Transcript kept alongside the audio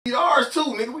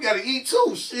nigga. We gotta eat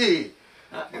too. Shit.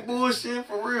 I ain't bullshit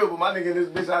for real. But my nigga, this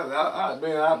bitch,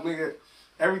 nigga,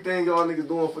 everything y'all niggas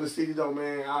doing for the city though,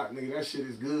 man. Nigga, that shit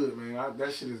is good, man.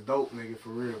 That shit is dope, nigga, for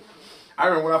real. I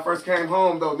remember when I first came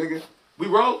home though, nigga. We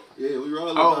roll? Yeah, we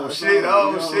roll. Oh shit,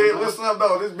 shit. What's up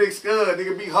though? This Big Scud,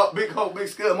 nigga. Big Hope, Big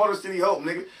Scud, Motor City Hope,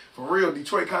 nigga. For real,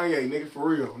 Detroit Kanye, nigga. For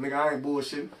real, nigga. I ain't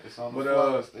bullshitting. It's on the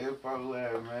floor, still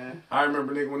popular, man. I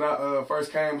remember, nigga, when I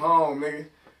first came home, nigga.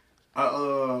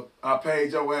 I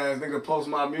paid your ass, nigga, to post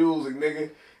my music, nigga.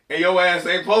 And your ass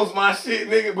ain't post my shit,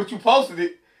 nigga, but you posted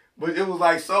it. But it was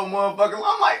like so motherfucking.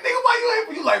 I'm like, nigga, why you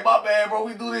ain't? You like, my bad, bro.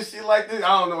 We do this shit like this. I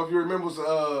don't know if you remember.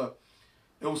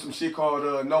 It was some shit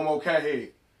called No More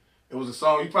Cathead. It was a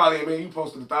song. You probably, you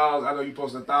posted 1,000. I know you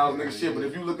posted 1,000 nigga shit. But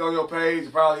if you look on your page,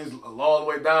 it probably is all the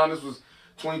way down. This was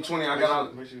 2020. I got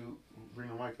out. Make sure you bring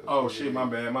the mic up. Oh shit, my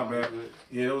bad.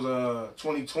 Yeah, it was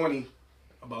 2020.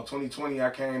 About 2020,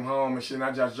 I came home and shit. And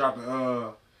I just dropped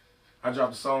a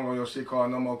song on your shit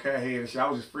called No More Cathead and shit. I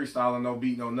was just freestyling, no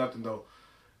beat, no nothing though.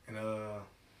 And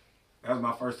that was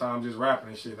my first time just rapping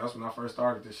and shit. That's when I first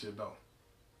started this shit though.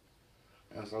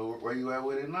 And so where you at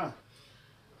with it now?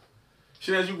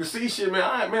 Shit, as you can see, shit,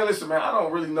 man. Listen, man. I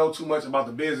don't really know too much about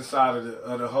the business side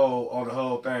of the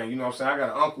whole thing. You know what I'm saying? I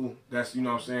got an uncle that's, you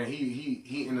know what I'm saying.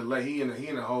 He in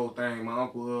the whole thing. My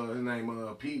uncle, his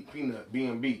name Peanut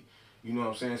B&B. You know what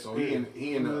I'm saying? So he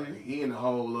in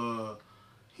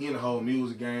the whole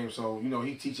music game. So you know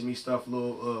he teaching me stuff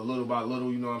little by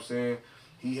little. You know what I'm saying?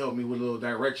 He helped me with a little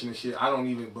direction and shit. I don't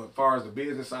even. But as far as the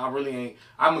business, I really ain't.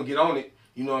 I'm gonna get on it.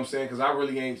 You know what I'm saying? Because I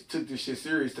really ain't took this shit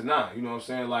serious to now. You know what I'm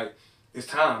saying? Like, it's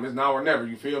time. It's now or never.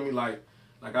 You feel me? Like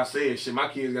I said, shit, my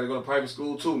kids got to go to private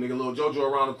school, too. Nigga, little JoJo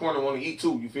around the corner want to eat,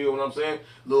 too. You feel what I'm saying?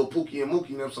 Little Pookie and Mookie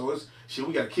and them. So, it's shit,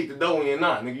 we got to kick the dough in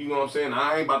now. Nigga, you know what I'm saying?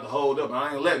 I ain't about to hold up.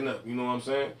 I ain't letting up. You know what I'm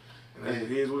saying? And that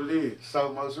it is what it is.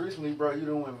 So, most recently, bro, you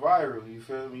done went viral. You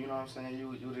feel me? You know what I'm saying?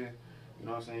 You did, you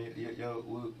know what I'm saying?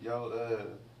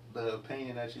 The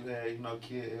opinion that you had, you know,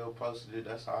 Kid L posted it.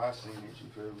 That's how I seen it. You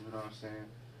feel me? You know what I'm saying?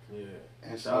 Yeah.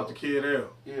 And shout out to Kid L.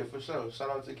 Yeah, for sure. Shout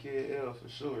out to Kid L for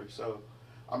sure. So,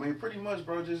 I mean, pretty much,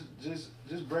 bro, just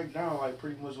break down, like,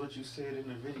 pretty much what you said in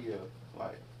the video.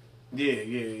 Like.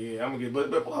 Yeah. I'm gonna get,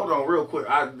 but hold on real quick.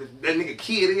 That nigga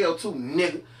Kid L too,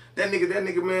 nigga. That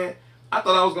nigga, man. I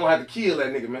thought I was gonna have to kill that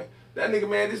nigga, man. That nigga,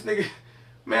 man, this nigga,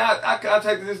 man, I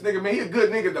contacted this nigga, man. He a good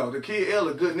nigga, though. The Kid L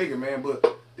a good nigga, man.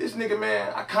 But this nigga,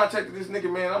 man, I contacted this nigga,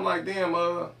 man. I'm like, damn,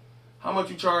 how much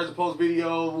you charge to post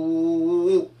videos?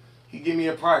 Woo. He give me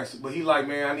a price, but he like,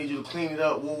 man, I need you to clean it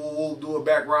up, do a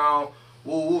background,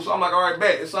 So I'm like, all right,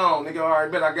 bet, it's on, nigga, all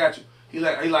right, bet, I got you. He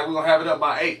like, we're gonna have it up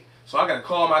by 8. So I gotta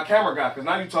call my camera guy, cause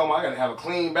now you talking about I gotta have a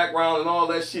clean background and all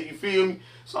that shit, you feel me?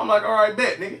 So I'm like, all right,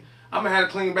 bet, nigga. I'm gonna have a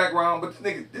clean background, but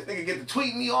this nigga get to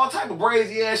tweet me all type of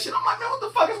brazy ass shit. I'm like, man, what the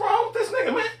fuck is wrong with this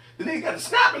nigga, man? The nigga got the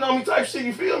snapping on me type shit,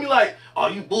 you feel me? Like, oh,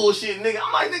 you bullshit, nigga.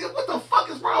 I'm like, nigga, what the fuck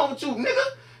is wrong with you, nigga?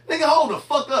 Nigga, hold the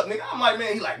fuck up, nigga. I'm like,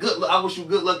 man, he like, good luck. I wish you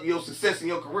good luck in your success in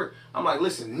your career. I'm like,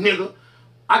 listen, nigga,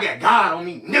 I got God on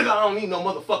me, nigga. I don't need no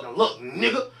motherfucking luck,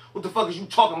 nigga. What the fuck is you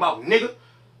talking about, nigga?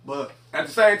 But at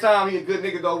the same time, he a good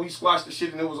nigga, though. We squashed the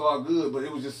shit and it was all good. But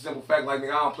it was just a simple fact, like,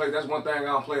 nigga, I don't play. That's one thing I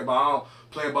don't play about. I don't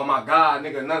play about my God,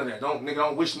 nigga, none of that.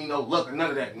 Don't wish me no luck or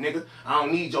none of that, nigga. I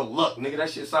don't need your luck, nigga. That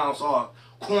shit sounds all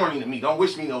corny to me. Don't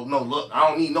wish me no luck. I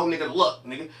don't need no nigga luck,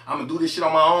 nigga. I'm gonna do this shit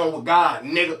on my own with God,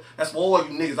 nigga. That's for all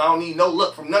you niggas. I don't need no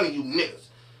luck from none of you niggas,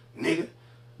 nigga.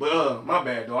 But my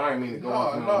bad though. I ain't mean to go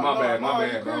off. My bad, bro.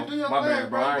 My bad,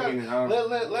 bro. I ain't mean to.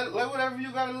 Let whatever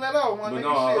you gotta let out, my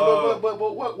nigga. But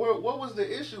what was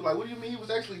the issue? Like, what do you mean he was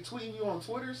actually tweeting you on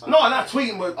Twitter or something? No, not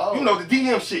tweeting, but you know the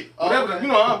DM shit. Whatever. Okay.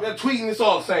 You know, I'm tweeting. It's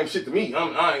all the same shit to me.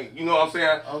 I ain't. You know what I'm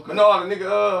saying? Okay. But no,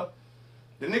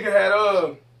 the nigga had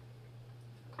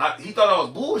he thought I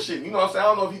was bullshit. You know what I'm saying? I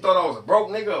don't know if he thought I was a broke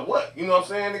nigga or what. You know what I'm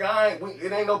saying? Nigga,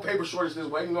 it ain't no paper shortage this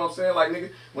way. You know what I'm saying? Like,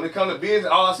 nigga, when it come to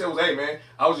business, all I said was, hey, man,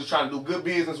 I was just trying to do good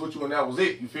business with you, and that was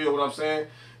it. You feel what I'm saying?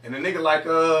 And the nigga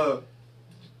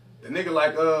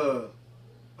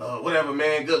whatever,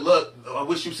 man, good luck. I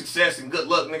wish you success and good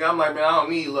luck, nigga. I'm like, man, I don't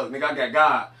need luck, nigga. I got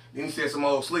God. Then he said some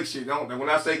old slick shit. When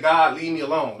I say God, leave me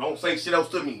alone. Don't say shit else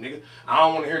to me, nigga. I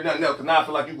don't want to hear nothing else, because now I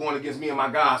feel like you're going against me and my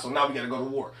God, so now we got to go to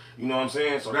war. You know what I'm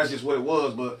saying? So that's just what it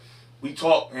was. But we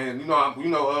talked, and,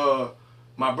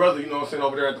 my brother, you know what I'm saying,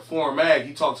 over there at the Foreign Mag,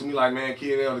 he talked to me like, man,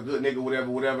 Kid L, the good nigga,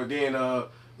 whatever. Then,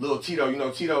 little Tito, you know,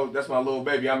 Tito, that's my little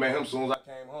baby. I met him as soon as I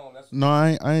came home. No,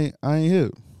 I ain't here.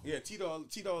 Yeah, Tito,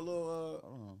 a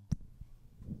little,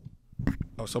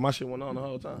 Oh, so my shit went on the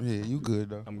whole time. Yeah, you good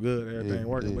though. I'm good. Everything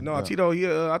working. Yeah, but no, yeah. Tito, he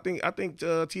I think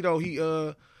Tito,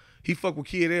 he fuck with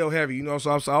Kid L heavy, you know.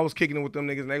 So I was kicking it with them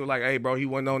niggas, and they were like, "Hey, bro, he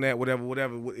wasn't on that, whatever.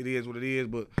 It is what it is."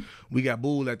 But we got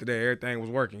booed after that. Everything was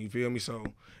working. You feel me? So,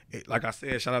 like I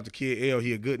said, shout out to Kid L.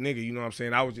 He a good nigga. You know what I'm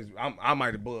saying? I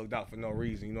might have bugged out for no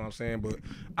reason. You know what I'm saying? But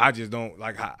I just don't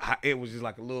like how it was just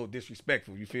like a little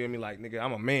disrespectful. You feel me? Like, nigga,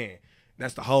 I'm a man.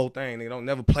 That's the whole thing, nigga. Don't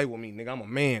never play with me, nigga. I'm a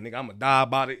man, nigga. I'ma die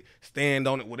about it, stand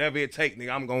on it, whatever it take,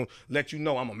 nigga. I'm gonna let you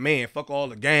know I'm a man. Fuck all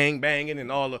the gang banging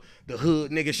and all the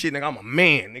hood nigga shit, nigga. I'm a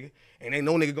man, nigga. And ain't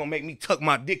no nigga gonna make me tuck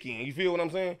my dick in. You feel what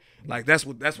I'm saying? Like that's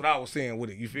what I was saying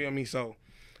with it. You feel me? So,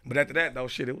 but after that though,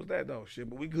 shit, it was that though, shit.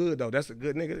 But we good though. That's a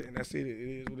good nigga, and that's it. It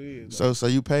is what it is. So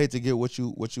you paid to get what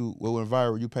went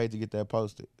viral. You paid to get that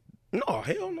posted. No,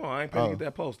 hell no, I ain't paid to get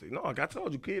that posted. No, like I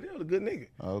told you, Kid L a good nigga.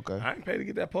 Oh, okay. I ain't paid to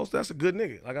get that posted. That's a good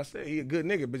nigga. Like I said, he a good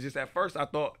nigga. But just at first I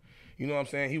thought, you know what I'm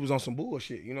saying, he was on some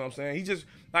bullshit. You know what I'm saying? He just,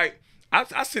 like,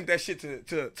 I sent that shit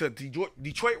to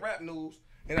Detroit Rap News,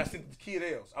 and I sent it to Kid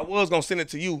L's. I was going to send it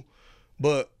to you,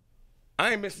 but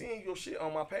I ain't been seeing your shit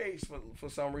on my page for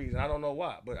some reason. I don't know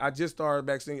why. But I just started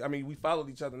back seeing, I mean, we followed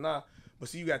each other now. But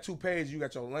see, you got two pages. You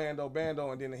got your Lando Bando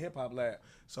and then the Hip Hop Lab.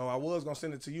 So I was gonna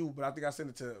send it to you, but I think I sent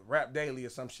it to Rap Daily or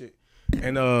some shit.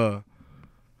 And the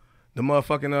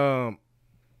motherfucking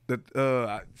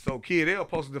so Kid L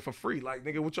posted it for free. Like,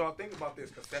 nigga, what y'all think about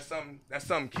this? Cause that's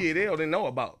something Kid L didn't know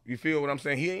about. You feel what I'm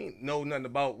saying? He ain't know nothing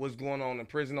about what's going on in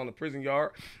prison, on the prison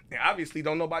yard. And obviously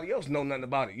don't nobody else know nothing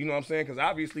about it. You know what I'm saying?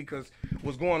 Cause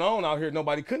what's going on out here,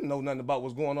 nobody couldn't know nothing about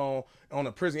what's going on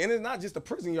the prison. And it's not just the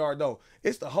prison yard though.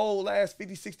 It's the whole last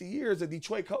 50, 60 years of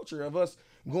Detroit culture of us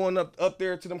going up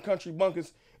there to them country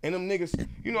bunkers and them niggas,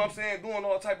 you know what I'm saying, doing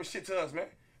all type of shit to us, man.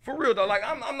 For real though, like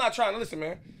I'm not trying to listen,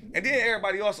 man. And then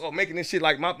everybody else making this shit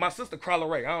like my sister Carla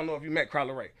Ray. I don't know if you met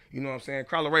Carla Ray. You know what I'm saying?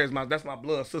 Carla Ray is that's my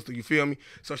blood sister. You feel me?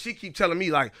 So she keep telling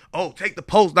me like, oh, take the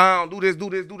post down, do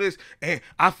this, and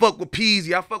I fuck with Peasy.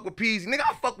 Nigga,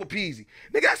 I fuck with Peasy.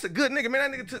 Nigga, that's a good nigga,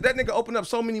 man. That nigga opened up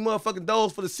so many motherfucking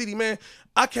doors for the city, man.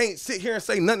 I can't sit here and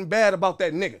say nothing bad about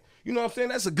that nigga. You know what I'm saying?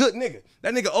 That's a good nigga.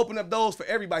 That nigga opened up doors for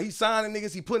everybody. He signing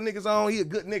niggas. He putting niggas on. He a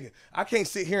good nigga. I can't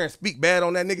sit here and speak bad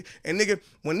on that nigga. And nigga,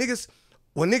 when that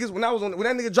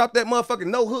nigga dropped that motherfucking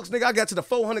no hooks, nigga, I got to the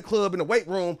 400 club in the weight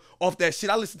room off that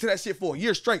shit. I listened to that shit for a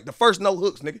year straight. The first no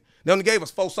hooks, nigga. They only gave us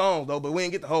 4 songs though, but we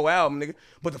didn't get the whole album, nigga.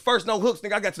 But the first no hooks,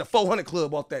 nigga, I got to the 400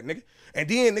 club off that, nigga. And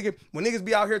then, nigga, when niggas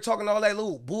be out here talking all that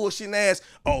little bullshit ass,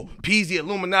 oh, Peasy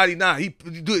Illuminati, nah, he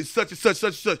do it such and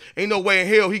such. Ain't no way in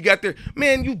hell he got there.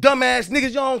 Man, you dumbass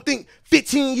niggas, y'all don't think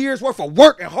 15 years worth of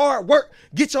work and hard work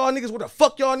get y'all niggas where the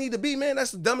fuck y'all need to be, man?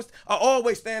 That's the dumbest. I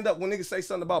always stand up when niggas say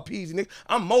something about Peasy, nigga.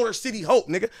 I'm Motor City Hope,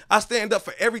 nigga. I stand up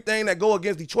for everything that go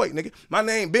against Detroit, nigga. My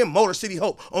name been Motor City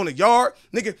Hope on the yard,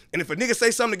 nigga. And if a nigga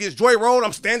say something against Joy Road,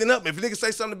 I'm standing up. If a nigga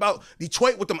say something about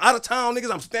Detroit with them out of town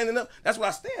niggas, I'm standing up. That's what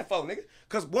I stand for, nigga.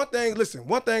 Cause one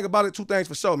thing about it, two things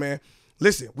for sure, man.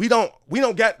 Listen, we don't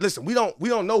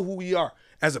know who we are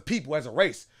as a people, as a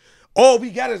race. All we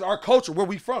got is our culture, where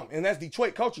we from, and that's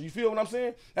Detroit culture. You feel what I'm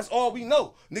saying? That's all we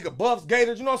know. Nigga, Buffs,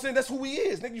 Gators, you know what I'm saying? That's who we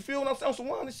is, nigga. You feel what I'm saying? On some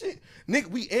wild and shit. Nigga,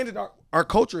 we ended our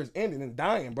culture is ending and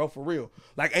dying, bro, for real.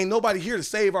 Like, ain't nobody here to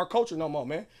save our culture no more,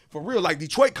 man. For real, like,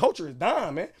 Detroit culture is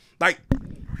dying, man. Like,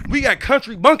 we got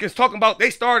country bunkers talking about they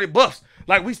started Buffs.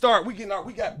 Like, we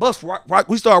got Buffs,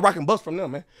 we started rocking Buffs from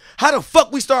them, man. How the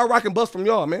fuck we started rocking Buffs from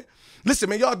y'all, man? Listen,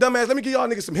 man, y'all dumbass, let me give y'all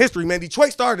niggas some history, man.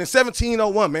 Detroit started in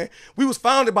 1701, man. We was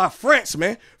founded by French,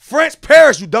 man. French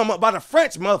Paris, you dumb up, by the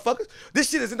French, motherfuckers.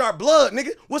 This shit is in our blood,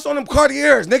 nigga. What's on them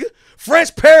Cartiers, nigga?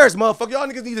 French Paris, motherfucker. Y'all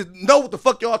niggas need to know what the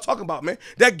fuck y'all talking about, man.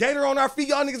 That gator on our feet,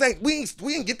 y'all niggas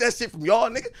we ain't get that shit from y'all,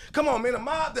 nigga. Come on, man.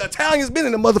 The Italians been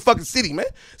in the motherfucking city, man.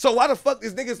 So why the fuck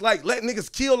is niggas like letting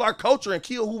niggas kill our culture and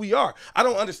kill who we are? I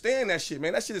don't understand that shit,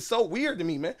 man. That shit is so weird to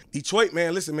me, man. Detroit,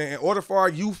 man, listen, man, in order for our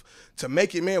youth to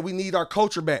make it, man, we need our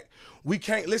culture back. We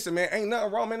can't, listen, man, ain't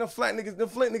nothing wrong, man. Them Flint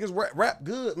niggas rap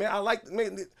good, man. I like,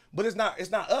 man, but it's not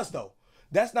us, though.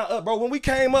 That's not us, bro. When we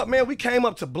came up, man, we came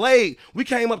up to Blade. We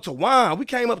came up to Wine. We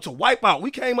came up to Wipeout. We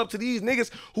came up to these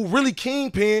niggas who really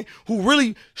kingpin, who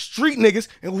really street niggas,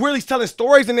 and who really telling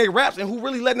stories in their raps, and who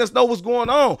really letting us know what's going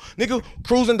on. Nigga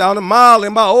cruising down the mile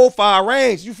in my old fire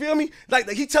range. You feel me? Like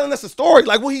he telling us a story,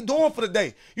 like what he doing for the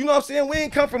day. You know what I'm saying? We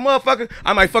ain't come from motherfucker,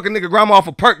 I might fuck a nigga grandma off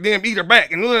a perk, then eat her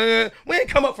back. And we ain't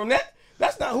come up from that.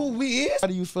 That's not who we is. How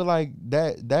do you feel like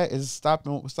that is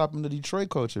stopping the Detroit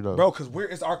culture, though? Bro, because where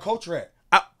is our culture at?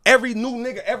 Every new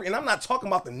nigga, and I'm not talking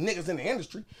about the niggas in the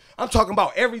industry. I'm talking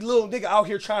about every little nigga out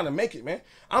here trying to make it, man.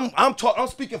 I'm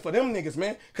speaking for them niggas,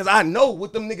 man, because I know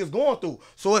what them niggas going through.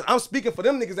 So I'm speaking for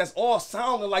them niggas that's all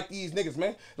sounding like these niggas,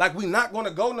 man. Like we not gonna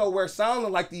go nowhere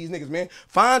sounding like these niggas, man.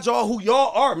 Find y'all who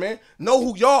y'all are, man. Know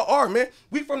who y'all are, man.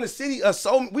 We from the city of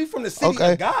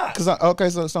God.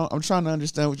 So I'm trying to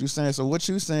understand what you're saying. So what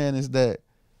you saying is that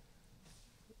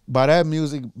by that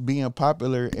music being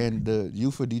popular and the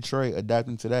youth of Detroit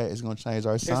adapting to that, it's gonna change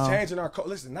our sound. It's changing our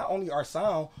listen, not only our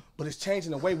sound, but it's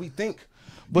changing the way we think.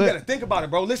 You gotta think about it,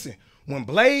 bro. Listen, when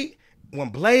Blade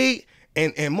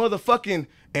and motherfucking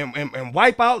and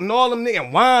Wipeout and all them niggas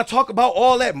and Wine talk about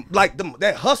all that, like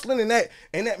that hustling and that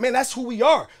man, that's who we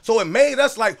are. So it made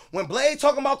us like when Blade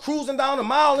talking about cruising down the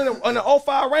mile in the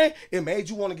 05 range, it made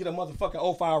you want to get a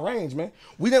motherfucking 05 range, man.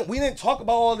 We didn't talk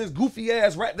about all this goofy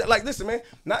ass rap. Like listen, man,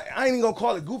 I ain't even gonna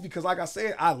call it goofy because like I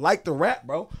said, I like the rap,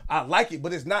 bro. I like it,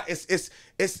 but it's not.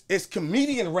 It's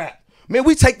comedian rap. Man,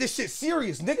 we take this shit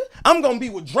serious, nigga. I'm gonna be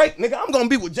with Drake, nigga. I'm gonna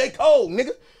be with J. Cole,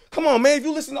 nigga. Come on, man. If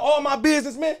you listen to All My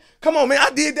Business, man, come on, man. I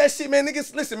did that shit, man.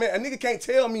 Niggas, listen, man. A nigga can't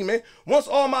tell me, man. Once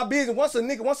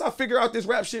I figure out this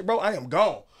rap shit, bro, I am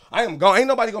gone. Ain't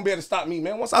nobody gonna be able to stop me,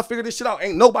 man. Once I figure this shit out,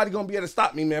 ain't nobody gonna be able to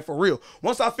stop me, man, for real.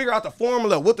 Once I figure out the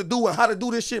formula, what to do and how to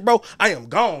do this shit, bro, I am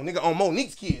gone, nigga, on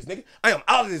Monique's kids, nigga. I am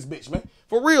out of this bitch, man.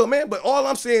 For real, man. But all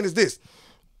I'm saying is this.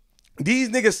 These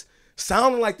niggas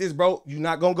sounding like this, bro, you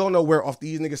not gonna go nowhere off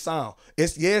these niggas sound.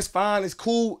 It's fine, it's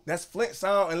cool. That's Flint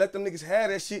sound, and let them niggas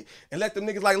have that shit, and let them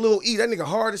niggas like Lil E. That nigga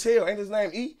hard as hell. Ain't his name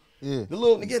E? Yeah. The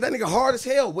little nigga, that nigga hard as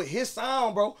hell with his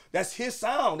sound, bro. That's his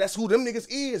sound. That's who them niggas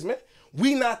is, man.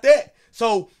 We not that.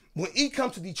 So when E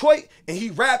comes to Detroit and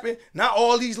he rapping, not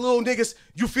all these little niggas,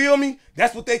 you feel me?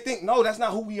 That's what they think. No, that's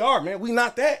not who we are, man. We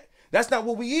not that. That's not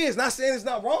what we is. Not saying it's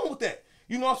not wrong with that.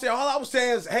 You know what I'm saying? All I was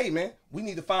saying is, hey, man, we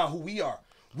need to find who we are.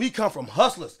 We come from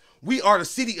hustlers. We are the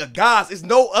city of gods. There's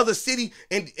no other city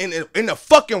in the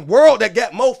fucking world that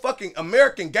got more fucking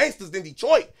American gangsters than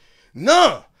Detroit.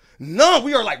 None.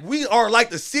 We are like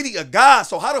the city of God.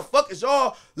 So how the fuck is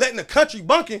y'all letting the country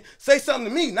bunking say something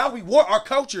to me? Now our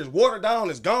culture is watered down,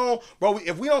 it's gone, bro.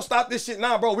 If we don't stop this shit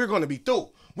now, bro, we're gonna be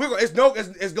through. It's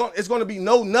gonna be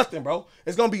no nothing, bro.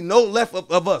 It's gonna be no left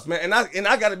of us, man. And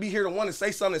I gotta be here to want to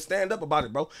say something and stand up about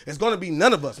it, bro. It's gonna be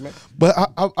none of us, man. But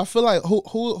I feel like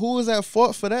who is at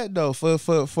fault for that though? For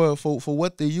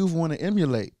what the youth want to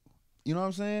emulate. You know what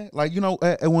I'm saying? Like, you know,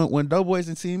 when Doughboys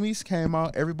and Team East came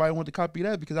out, everybody wanted to copy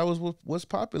that because that was what's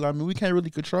popular. I mean, we can't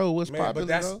really control what's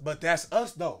popular. But that's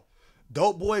us though.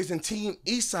 Doughboys and Team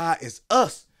East Side is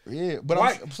us. Yeah, but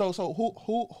right. So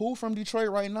who from Detroit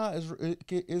right now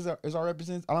is our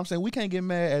representative? I'm saying we can't get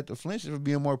mad at the Flint shit for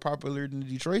being more popular than the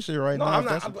Detroit shit right now. I'm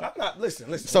not.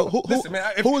 Listen. So listen,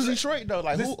 man. Who is Detroit though?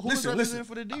 Like who's representing listen,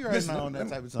 for the D right now on that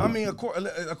type of time? I mean, of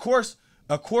course,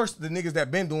 the niggas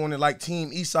that been doing it like Team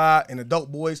Eastside and the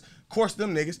Dope Boys, of course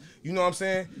them niggas. You know what I'm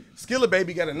saying? Skilla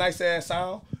Baby got a nice ass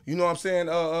sound. You know what I'm saying?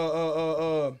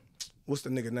 What's the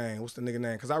nigga name?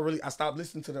 Because I stopped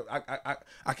listening to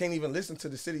I can't even listen to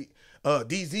the city.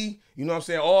 DZ, you know what I'm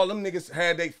saying? All them niggas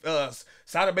had they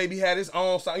Sada Baby had his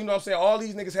own sound. You know what I'm saying? All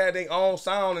these niggas had their own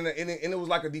sound and it was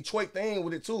like a Detroit thing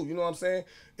with it too. You know what I'm saying?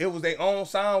 It was their own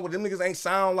sound. But them niggas ain't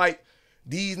sound like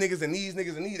these niggas and these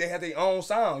niggas and these. They had their own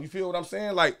sound. You feel what I'm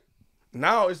saying? Like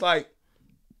now it's like,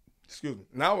 excuse me.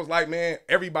 Now it's like, man,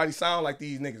 everybody sound like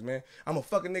these niggas, man. I'm a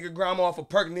fucking nigga grandma off a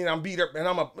perk and then I'm beat up and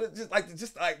I'm just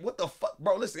like what the fuck,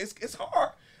 bro? Listen, it's hard.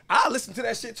 I listen to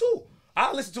that shit too.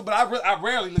 I listen to it, but I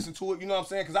rarely listen to it, you know what I'm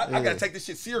saying? Because I gotta take this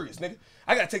shit serious, nigga.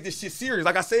 I gotta take this shit serious.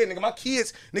 Like I said, nigga, my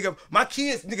kids,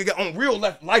 nigga, got on real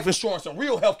life insurance and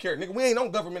real health care, nigga. We ain't on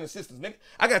government assistance, nigga.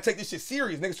 I gotta take this shit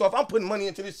serious, nigga. So if I'm putting money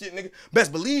into this shit, nigga,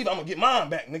 best believe I'm gonna get mine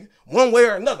back, nigga. One way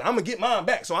or another, I'm gonna get mine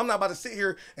back. So I'm not about to sit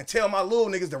here and tell my little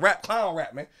niggas to rap clown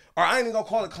rap, man. Or I ain't even gonna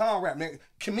call it clown rap, man.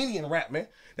 Comedian rap, man.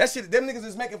 That shit, them niggas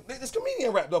is making, it's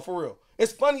comedian rap though, for real.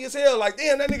 It's funny as hell. Like,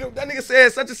 damn, that nigga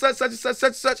said such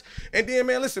and such. And then,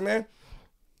 man, listen, man.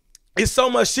 It's so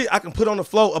much shit I can put on the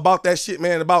floor about that shit,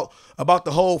 man, about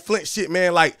the whole Flint shit,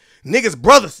 man. Like, niggas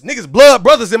blood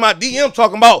brothers in my DM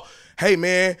talking about, hey,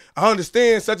 man, I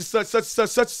understand such and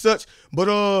such, but,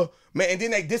 man, and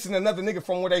then they dissing another nigga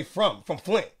from where they from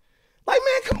Flint. Like,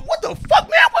 man, come on, what the fuck,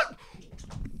 man? What?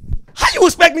 How you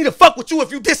expect me to fuck with you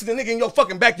if you dissing a nigga in your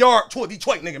fucking backyard to a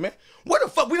Detroit nigga, man? Where the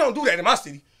fuck? We don't do that in my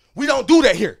city. We don't do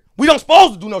that here. We don't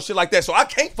supposed to do no shit like that, so I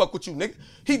can't fuck with you, nigga.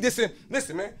 He dissing,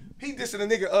 listen, man. He dissing a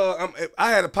nigga.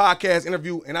 I had a podcast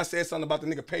interview and I said something about the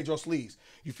nigga Pedro Sleeves.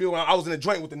 You feel? When I was in the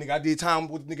joint with the nigga, I did time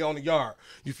with the nigga on the yard.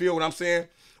 You feel what I'm saying?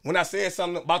 When I said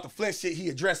something about the Flint shit, he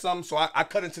addressed something, so I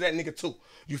cut into that nigga too.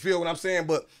 You feel what I'm saying?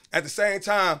 But at the same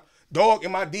time, dog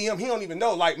in my DM, he don't even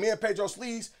know. Like me and Pedro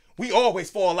Sleeves, we always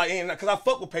fall like in because I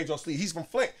fuck with Pedro Sleeves. He's from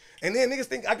Flint. And then niggas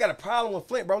think I got a problem with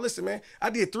Flint, bro. Listen, man, I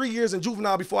did 3 years in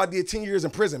juvenile before I did 10 years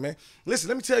in prison, man. Listen,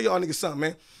 let me tell y'all niggas something,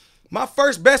 man. My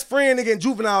first best friend nigga in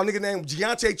juvenile, nigga named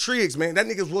Giante Triggs, man. That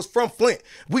nigga was from Flint.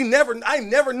 I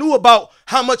never knew about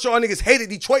how much y'all niggas hated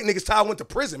Detroit niggas till I went to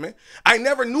prison, man. I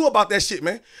never knew about that shit,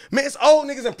 man. Man, it's old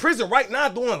niggas in prison right now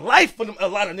doing life for them, a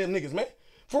lot of them niggas, man.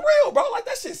 For real, bro. Like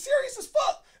that shit serious as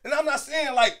fuck. And I'm not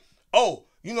saying like, oh,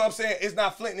 you know what I'm saying? It's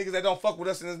not Flint niggas that don't fuck with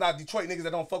us, and it's not Detroit niggas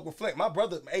that don't fuck with Flint. My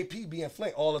brother AP be in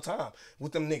Flint all the time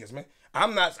with them niggas, man.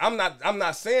 I'm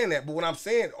not saying that, but what I'm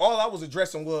saying, all I was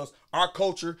addressing was our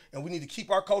culture, and we need to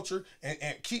keep our culture and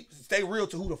stay real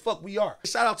to who the fuck we are.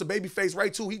 Shout out to Babyface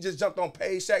Ray too. He just jumped on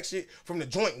Paid Shack shit from the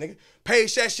joint, nigga. Paid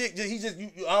Shack shit.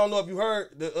 I don't know if you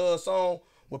heard the song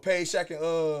with Paid Shack and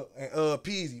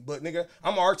Peasy, but nigga,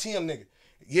 I'm a RTM nigga.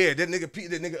 Yeah, the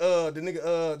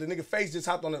nigga Face just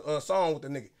hopped on the song with the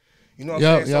nigga. You know what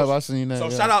I'm saying? Yeah, I seen that. So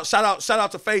yeah. shout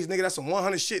out to Face, nigga. That's some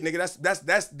 100 shit, nigga.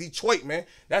 That's Detroit, man.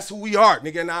 That's who we are,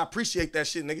 nigga. And I appreciate that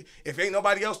shit, nigga. If ain't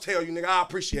nobody else tell you, nigga, I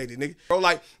appreciate it, nigga. Bro,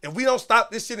 like, if we don't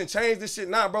stop this shit and change this shit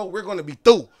now, bro, we're gonna be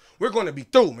through. We're gonna be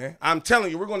through, man. I'm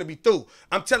telling you, we're gonna be through.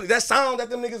 I'm telling you, that sound that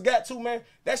them niggas got too, man,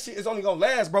 that shit is only gonna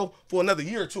last, bro, for another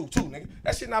year or two, too, nigga.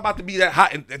 That shit not about to be that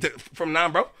hot from now,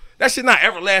 bro. That shit not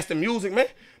everlasting music, man.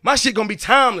 My shit gonna be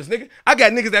timeless, nigga. I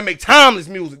got niggas that make timeless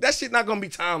music. That shit not gonna be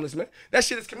timeless, man. That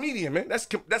shit is comedian, man. That's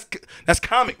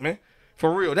comic, man.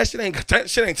 For real. That shit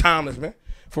ain't timeless, man.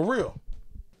 For real.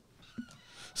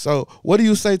 So, what do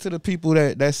you say to the people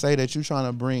that say that you trying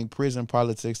to bring prison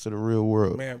politics to the real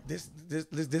world? Man,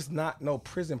 this not no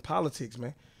prison politics,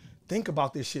 man. Think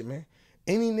about this shit, man.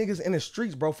 Any niggas in the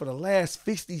streets, bro, for the last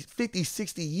 50,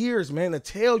 60 years, man, to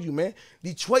tell you, man,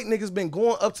 Detroit niggas been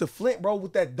going up to Flint, bro,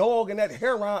 with that dog and that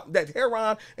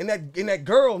heron and that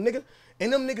girl, nigga.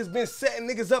 And them niggas been setting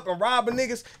niggas up and robbing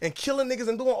niggas and killing niggas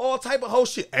and doing all type of whole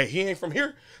shit. Hey, he ain't from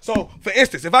here. So, for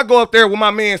instance, if I go up there with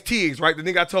my man's Tiggs, right, the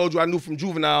nigga I told you I knew from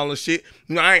juvenile and shit,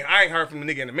 you know, I ain't heard from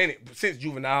the nigga in a minute since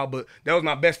juvenile, but that was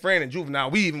my best friend in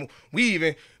juvenile. We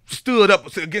even stood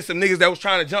up against some niggas that was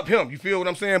trying to jump him. You feel what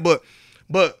I'm saying? But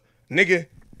nigga,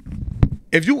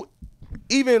 if you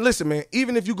listen, man,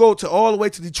 even if you go to all the way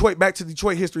to Detroit, back to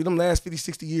Detroit history, them last 50,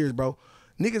 60 years, bro,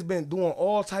 niggas been doing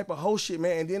all type of whole shit,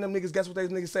 man. And then them niggas, guess what they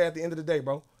niggas say at the end of the day,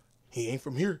 bro? He ain't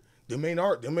from here. Them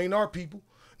ain't our people.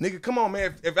 Nigga, come on,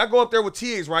 man. If I go up there with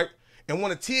Tiggs, right, and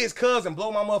one of Tiggs' cousins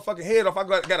blow my motherfucking head off, I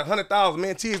got 100,000.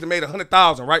 Man, Tiggs done made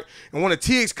 100,000, right? And one of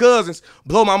Tiggs' cousins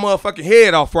blow my motherfucking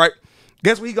head off, right?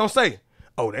 Guess what he gonna say?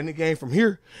 Oh, that nigga ain't from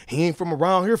here. He ain't from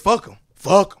around here. Fuck him.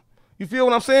 Fuck him. You feel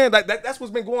what I'm saying? Like that's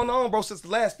what's been going on, bro, since the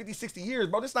last 50, 60 years,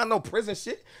 bro. This not no prison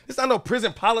shit. This not no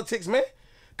prison politics, man.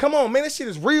 Come on, man. This shit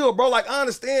is real, bro. Like, I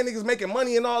understand niggas making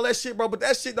money and all that shit, bro, but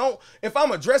that shit don't, if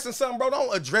I'm addressing something, bro,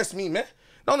 don't address me, man.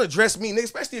 Don't address me, nigga,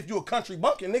 especially if you a country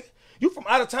bunkin', nigga. You from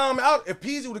out of town, out. If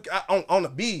Peasy would have, on the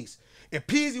bees, if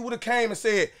Peasy would have came and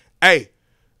said, hey,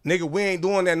 nigga, we ain't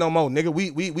doing that no more, nigga.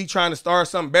 We trying to start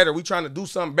something better. We trying to do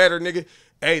something better, nigga.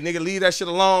 Hey, nigga, leave that shit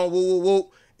alone. Woo, woo,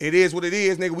 woo. It is what it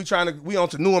is, nigga. We on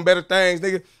to new and better things,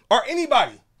 nigga. Or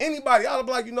anybody, I'll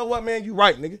be like, you know what, man, you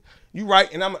right, nigga. You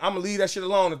right, and I'm gonna leave that shit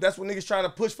alone. If that's what niggas trying to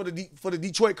push for the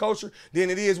Detroit culture, then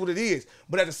it is what it is.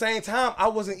 But at the same time, I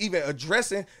wasn't even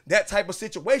addressing that type of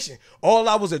situation. All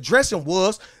I was addressing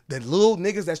was the little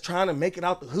niggas that's trying to make it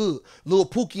out the hood. Little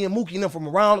Pookie and Mookie and them from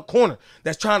around the corner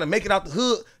that's trying to make it out the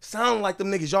hood. Sound like them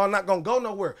niggas. Y'all not gonna go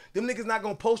nowhere. Them niggas not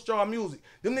gonna post y'all music.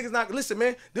 Them niggas not, listen,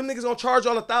 man, them niggas gonna charge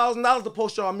y'all $1,000 to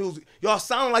post y'all music. Y'all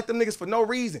sound like them niggas for no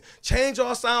reason. Change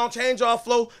y'all sound, change y'all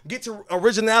flow, get to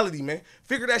originality, man.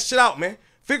 Figure that shit out, man.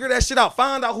 Figure that shit out.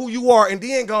 Find out who you are and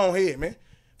then go ahead, man.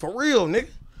 For real, nigga.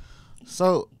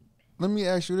 So, let me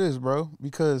ask you this, bro,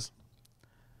 because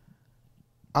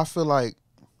I feel like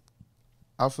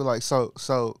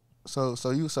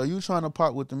so you trying to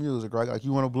pop with the music, right? Like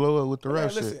you want to blow it with the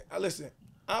rap shit. Listen.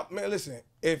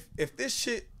 If this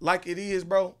shit like it is,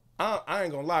 bro, I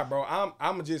ain't gonna lie, bro.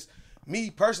 I'm just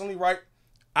me personally, right?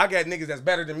 I got niggas that's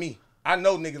better than me. I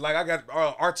know niggas like I got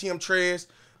RTM Trez,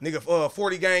 nigga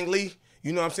 40 Gang Lee.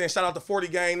 You know what I'm saying? Shout out to 40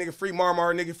 Gang, nigga, Free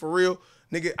Marmar, nigga, for real.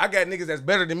 Nigga, I got niggas that's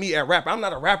better than me at rap. I'm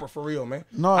not a rapper for real, man.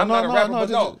 I'm not a rapper, but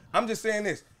no, I'm just saying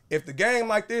this. If the game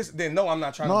like this, then no, I'm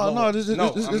not trying to blow No, up. this, No,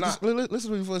 this, I'm not.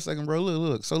 listen to me for a second, bro.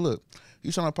 Look. So look,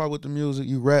 you trying to pop with the music,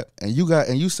 you rap, and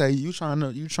you say you trying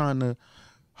to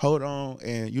hold on,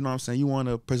 and you know what I'm saying, you want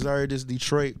to preserve this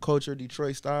Detroit culture,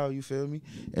 Detroit style. You feel me?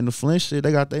 And the Flint shit,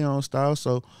 they got their own style.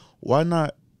 So why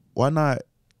not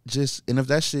just, and if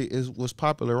that shit was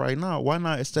popular right now, why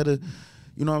not, instead of,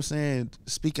 you know what I'm saying,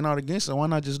 speaking out against it, why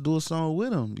not just do a song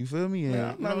with them? You feel me? And, Man,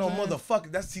 I'm not you know no what I'm saying?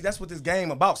 motherfucker. That's what this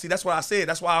game about. See, that's what I said.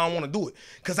 That's why I don't want to do it.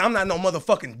 Cause I'm not no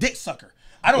motherfucking dick sucker.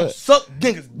 I don't suck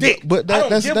niggas' dick. but I don't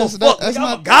that's- give that's- a fuck. that's Nigga, I'm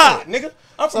not a god, that. nigga.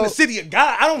 I'm from the city of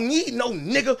God. I don't need no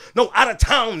nigga, no out of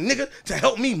town nigga to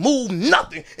help me move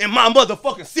nothing in my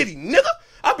motherfucking city, nigga.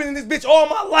 I've been in this bitch all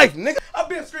my life, nigga. I've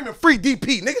been screaming free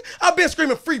DP, nigga. I've been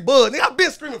screaming free Bud, nigga. I've been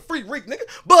screaming free Reek, nigga.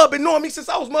 Bud been knowing me since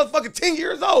I was motherfucking 10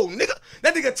 years old, nigga.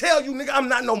 That nigga tell you, nigga, I'm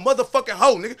not no motherfucking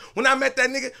hoe, nigga. When I met that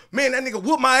nigga, man, that nigga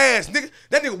whooped my ass, nigga.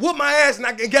 That nigga whooped my ass,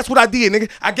 and guess what I did, nigga?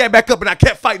 I got back up and I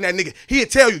kept fighting that nigga.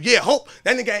 He'd tell you, yeah, hope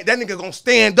that nigga gonna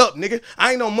stand up, nigga.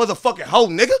 I ain't no motherfucking hoe,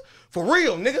 nigga. For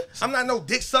real, nigga. I'm not no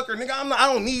dick sucker, nigga.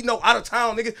 I don't need no out of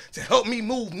town nigga to help me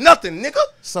move nothing, nigga.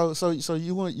 So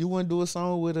you wouldn't do a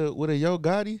song with a Yo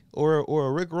Gotti or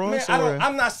a Rick Ross? Man,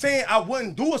 I'm not saying I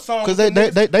wouldn't do a song because with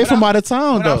them niggas, they from out of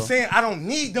town but though. I'm saying I don't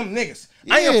need them niggas.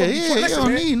 Yeah, I am from yeah, Detroit. you Listen,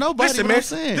 don't man. need nobody, Listen, what man. I'm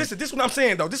saying. Listen, this is what I'm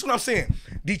saying though. This is what I'm saying.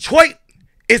 Detroit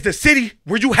is the city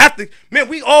where you have to, man,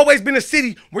 we always been a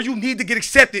city where you need to get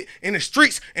accepted in the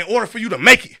streets in order for you to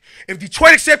make it. If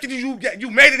Detroit accepted you,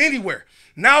 you made it anywhere.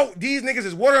 Now these niggas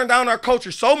is watering down our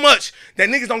culture so much that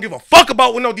niggas don't give a fuck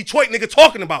about what no Detroit nigga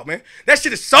talking about, man. That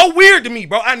shit is so weird to me,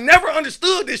 bro. I never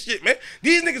understood this shit, man.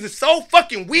 These niggas is so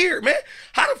fucking weird, man.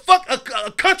 How the fuck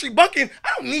a country bucking? I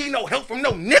don't need no help from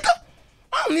no nigga.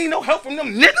 I don't need no help from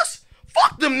them niggas.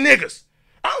 Fuck them niggas.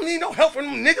 I don't need no help from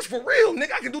them niggas, for real,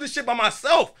 nigga. I can do this shit by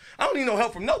myself. I don't need no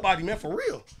help from nobody, man, for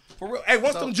real. For real. Hey,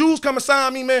 once them Jews come and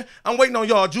sign me, man, I'm waiting on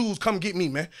y'all Jews come get me,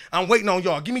 man. I'm waiting on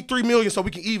y'all. Give me $3 million so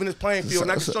we can even this playing field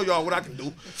and I can show y'all what I can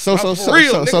do. So look,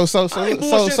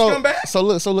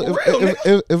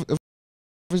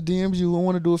 if DMs you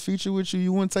want to do a feature with you,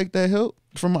 you wouldn't take that help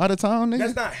from out of town, nigga?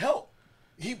 That's not help.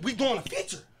 We doing a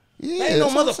feature. Yeah, that ain't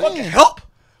no that's what I'm motherfucking saying. help.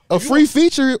 A free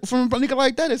feature from a nigga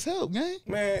like that is help, gang.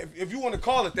 Man, if you want to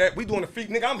call it that, we doing a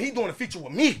feature. Nigga, he doing a feature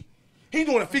with me. He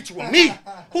doing a feature with me.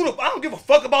 I don't give a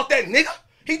fuck about that nigga.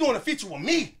 He doing a feature with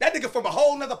me. That nigga from a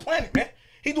whole nother planet, man.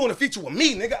 He doing a feature with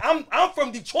me, nigga. I'm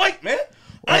from Detroit, man.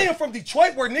 I am from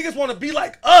Detroit where niggas want to be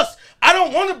like us. I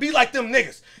don't want to be like them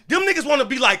niggas. Them niggas want to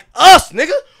be like us,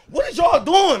 nigga. What is y'all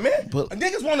doing, man?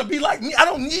 Niggas want to be like me. I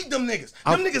don't need them niggas.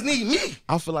 Them niggas need me.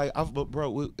 I feel like,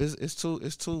 bro,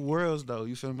 it's two worlds though.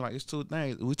 You feel me? Like it's two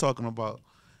things. We talking about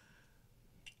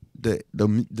the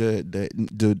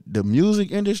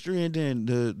music industry and then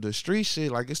the street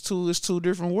shit. Like it's two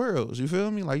different worlds. You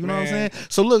feel me? Like, you know what I'm saying?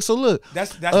 So look.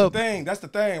 That's the thing. That's the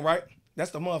thing, right?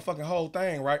 That's the motherfucking whole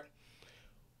thing, right?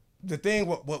 The thing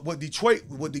what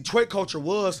Detroit culture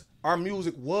was, our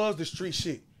music was the street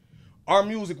shit. Our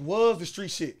music was the street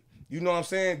shit. You know what I'm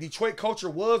saying? Detroit culture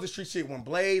was the street shit when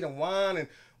Blade and Wine and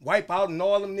Wipeout and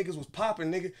all them niggas was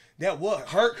popping, nigga. That was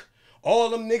Herc. All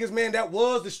them niggas, man, that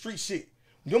was the street shit.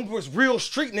 Them was real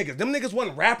street niggas. Them niggas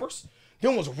wasn't rappers.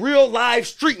 Them was real live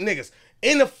street niggas.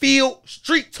 In the field,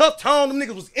 street, tough town. Them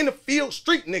niggas was in the field,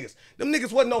 street niggas. Them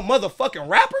niggas wasn't no motherfucking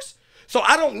rappers. So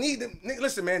I don't need them.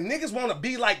 Listen, man, niggas want to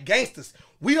be like gangsters.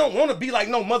 We don't want to be like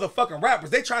no motherfucking rappers.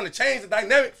 They trying to change the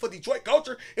dynamic for Detroit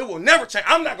culture. It will never change.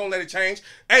 I'm not going to let it change.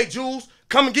 Hey, Jules,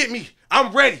 come and get me.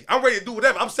 I'm ready. I'm ready to do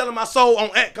whatever. I'm selling my soul on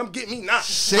act. Come get me now.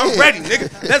 Shit. I'm ready,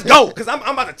 nigga. Let's go. Because I'm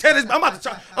about to tear this. I'm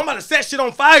about to set shit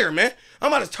on fire, man.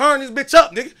 I'm about to turn this bitch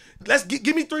up, nigga.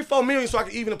 Give me 3-4 million so I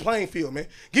can even the playing field, man.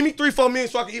 Give me 3-4 million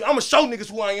so I can even. I'm going to show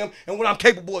niggas who I am and what I'm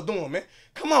capable of doing, man.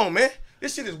 Come on, man.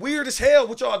 This shit is weird as hell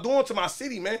what y'all doing to my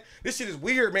city, man. This shit is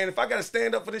weird, man. If I gotta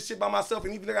stand up for this shit by myself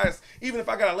and even if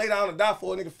I gotta lay down and die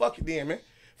for a nigga, fuck it then, man.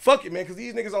 Fuck it, man, because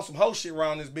these niggas on some hoe shit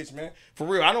around this bitch, man. For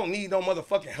real, I don't need no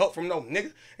motherfucking help from no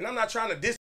nigga. And I'm not trying to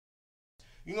diss.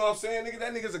 You know what I'm saying, nigga?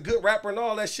 That nigga's a good rapper and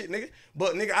all that shit, nigga.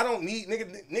 But, nigga, I don't need,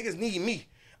 niggas need me.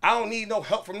 I don't need no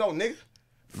help from no nigga.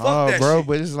 Fuck that bro, shit.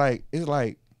 but it's like,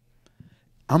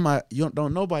 I'm not,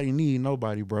 don't nobody need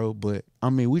nobody, bro. But, I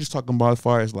mean, we just talking about as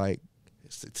far as, like,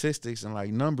 statistics and like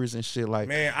numbers and shit. Like,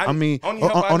 man, I mean, only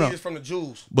help I need is from the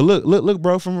Jews. But look,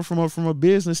 bro, from a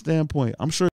business standpoint, I'm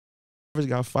sure he's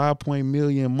got 5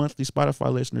 million monthly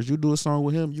Spotify listeners. You do a song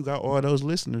with him, you got all those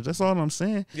listeners. That's all I'm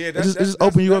saying. Yeah, it's just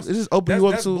open you up. It's just open you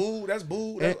up to. Boo, that's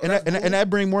boo. And that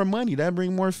bring more money. That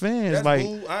bring more fans. That's like,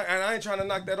 boo. I ain't trying to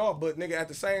knock that off, but nigga, at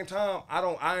the same time,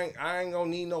 I ain't gonna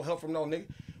need no help from no nigga.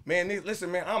 Man, listen,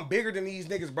 man, I'm bigger than these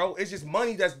niggas, bro. It's just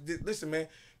money listen, man.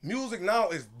 Music now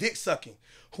is dick sucking.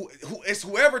 It's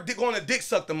whoever going to dick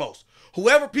suck the most.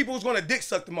 Whoever people is going to dick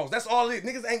suck the most. That's all it is.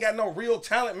 Niggas ain't got no real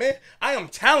talent, man. I am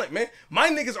talent, man. My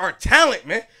niggas are talent,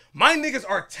 man. My niggas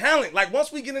are talent. Like,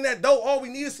 once we get in that dough, all we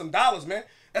need is some dollars, man.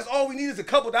 That's all we need is a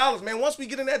couple dollars, man. Once we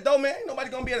get in that dough, man, ain't nobody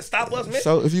gonna be able to stop us, man.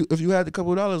 So if you had a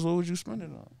couple dollars, what would you spend it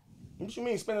on? What you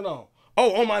mean spend it on?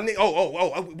 Oh, on my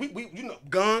nigga. We you know,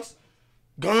 guns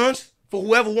for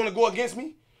whoever want to go against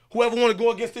me, whoever want to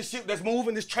go against this shit that's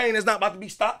moving, this train that's not about to be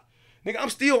stopped. Nigga, I'm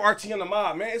still RT on the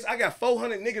mob, man. I got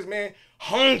 400 niggas, man,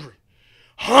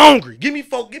 hungry. Give me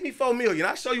 4 million.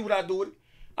 I'll show you what I do with it.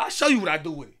 I'll show you what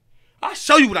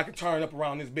I can turn up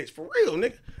around this bitch. For real,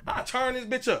 nigga. I'll turn this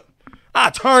bitch up. I'll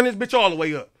turn this bitch all the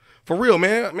way up. For real,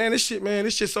 man. Man, this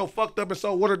shit so fucked up and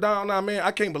so watered down now, man.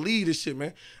 I can't believe this shit,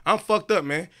 man. I'm fucked up,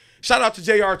 man. Shout out to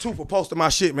JR, too, for posting my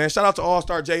shit, man. Shout out to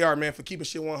All-Star JR, man, for keeping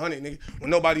shit 100, nigga. When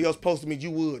nobody else posted me,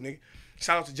 you would, nigga.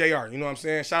 Shout out to JR, you know what I'm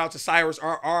saying? Shout out to Cyrus,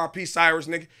 RRP Cyrus,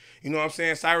 nigga. You know what I'm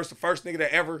saying? Cyrus, the first nigga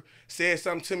that ever said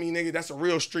something to me, nigga. That's a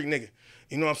real street nigga.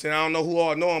 You know what I'm saying? I don't know who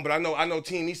all know him, but I know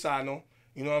Team Eastside know him.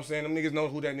 You know what I'm saying? Them niggas know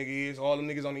who that nigga is. All them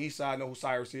niggas on the east side know who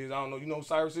Cyrus is. I don't know. You know who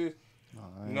Cyrus is?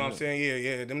 You know what I'm saying?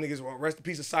 Yeah. Them niggas, rest in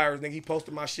peace of Cyrus, nigga. He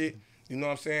posted my shit. You know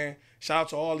what I'm saying? Shout out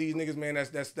to all these niggas, man,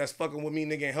 that's fucking with me,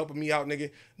 nigga, and helping me out, nigga,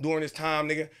 during this time,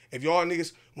 nigga. If y'all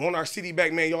niggas want our city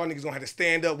back, man, y'all niggas gonna have to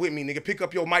stand up with me, nigga. Pick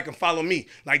up your mic and follow me.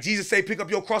 Like Jesus say, pick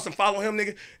up your cross and follow him,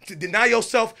 nigga. To deny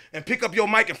yourself and pick up your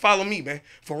mic and follow me, man.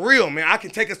 For real, man. I can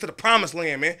take us to the promised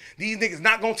land, man. These niggas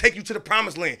not gonna take you to the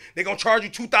promised land. They gonna charge you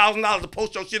 $2,000 to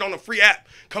post your shit on a free app.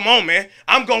 Come on, man.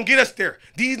 I'm gonna get us there.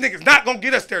 These niggas not gonna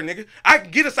get us there, nigga. I can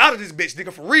get us out of this bitch,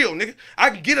 nigga. For real, nigga. I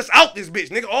can get us out this bitch,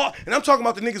 nigga. And I'm talking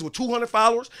about the niggas with 200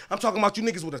 followers. I'm talking about you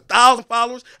niggas with 1,000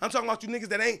 followers. I'm talking about you niggas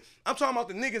that ain't. I'm talking about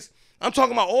the niggas. I'm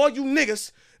talking about all you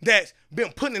niggas that's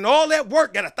been putting in all that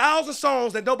work, got 1,000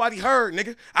 songs that nobody heard,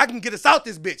 nigga. I can get us out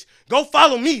this bitch. Go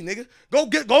follow me, nigga. Go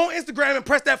on Instagram and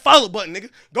press that follow button,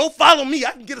 nigga. Go follow me.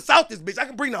 I can get us out this bitch. I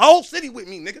can bring the whole city with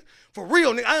me, nigga. For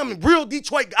real, nigga. I am a real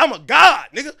Detroit. I'm a god,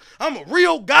 nigga. I'm a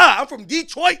real god. I'm from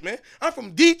Detroit, man. I'm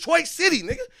from Detroit City,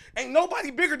 nigga. Ain't nobody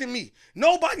bigger than me.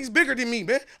 Nobody's bigger than me,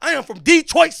 man. I am from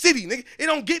Detroit City, nigga. It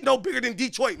don't get no bigger than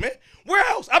Detroit, man. Where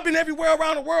else? I've been everywhere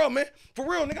around the world, man. For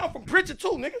real, nigga. I'm from Pritchard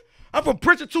too, nigga. I'm from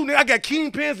Pritchard too, nigga. I got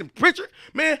kingpins in Pritchard,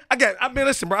 man.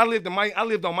 Listen, bro. I lived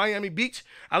on Miami Beach.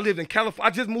 I lived in California.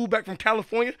 I just moved back from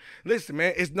California. Listen,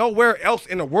 man. It's nowhere else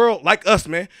in the world like us,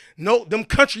 man. No, them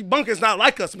country bunkers not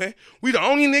like us, man. We the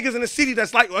only niggas in the city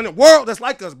that's like in the world that's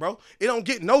like us, bro. It don't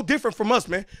get no different from us,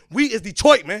 man. We is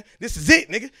Detroit, man. This is it,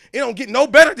 nigga. It don't get no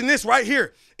better than this right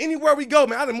here. Anywhere we go,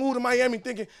 man. I done moved to Miami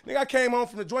thinking, nigga, I came home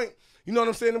from the joint. You know what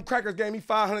I'm saying? Them crackers gave me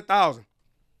 $500,000.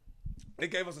 They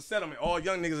gave us a settlement. All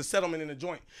young niggas a settlement in the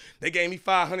joint. They gave me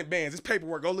 500 bands. It's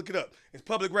paperwork. Go look it up. It's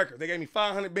public record. They gave me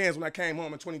 500 bands when I came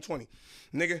home in 2020.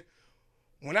 Nigga,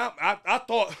 when I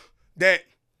thought that,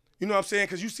 you know what I'm saying,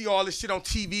 because you see all this shit on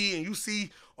TV and you see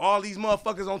all these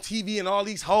motherfuckers on TV and all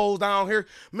these hoes down here.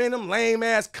 Man, them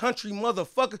lame-ass country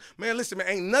motherfuckers. Man, listen, man,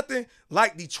 ain't nothing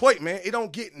like Detroit, man. It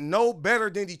don't get no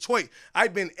better than Detroit.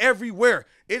 I've been everywhere.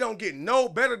 It don't get no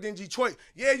better than Detroit.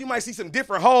 Yeah, you might see some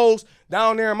different hoes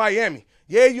down there in Miami.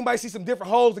 Yeah, you might see some different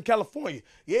hoes in California.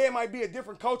 Yeah, it might be a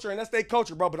different culture, and that's their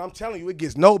culture, bro. But I'm telling you, it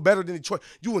gets no better than Detroit.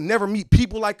 You will never meet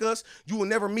people like us. You will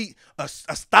never meet a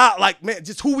style like, man,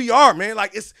 just who we are, man.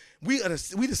 Like, we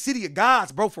the city of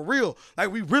gods, bro, for real.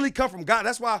 Like, we really come from God.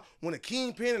 That's why when a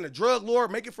kingpin and a drug lord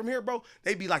make it from here, bro,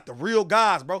 they be like the real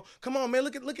gods, bro. Come on, man.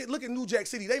 Look at New Jack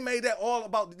City. They made that all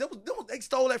about. They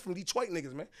stole that from Detroit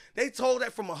niggas, man. They stole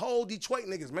that from a whole Detroit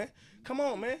niggas, man. Come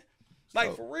on, man.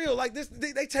 Like, for real, like this,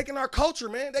 they taking our culture,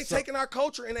 man. They taking our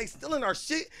culture and they stealing our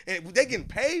shit and they getting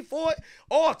paid for it,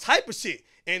 all type of shit.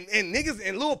 And niggas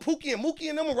and Lil Pookie and Mookie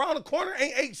and them around the corner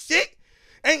ain't shit,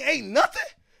 ain't nothing.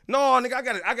 No,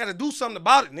 nigga, I gotta do something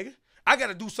about it, nigga. I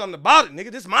gotta do something about it, nigga.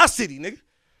 This is my city, nigga.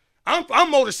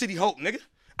 I'm Motor City Hope, nigga.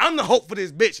 I'm the hope for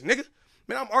this bitch, nigga.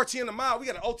 Man, I'm RT in the mile. We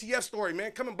got an OTF story,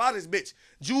 man. Come and buy this bitch.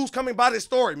 Jews, come and buy this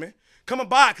story, man. Come and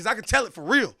buy it, because I can tell it for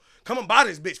real. Come and buy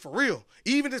this bitch for real.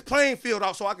 Even this playing field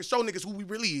out so I can show niggas who we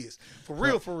really is. For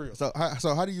real, for real. So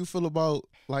how do you feel about,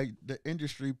 like, the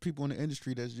industry, people in the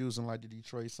industry that's using, like, the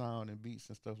Detroit sound and beats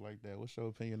and stuff like that? What's your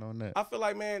opinion on that? I feel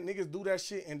like, man, niggas do that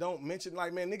shit and don't mention,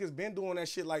 like, man, niggas been doing that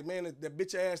shit. Like, man, that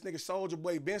bitch ass nigga Soulja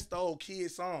Boy been stole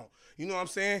Kid's song. You know what I'm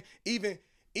saying? Even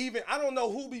even I don't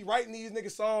know who be writing these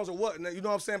niggas songs or what, you know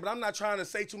what I'm saying? But I'm not trying to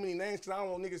say too many names because I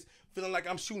don't want niggas feeling like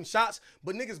I'm shooting shots.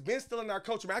 But niggas been stealing our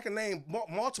culture. Man, I can name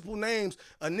multiple names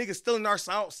of niggas stealing our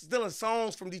stealing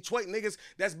songs from Detroit niggas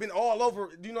that's been all over.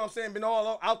 You know what I'm saying? Been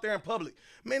all out there in public.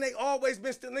 Man, they always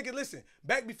been still. Nigga, listen.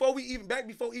 Back before even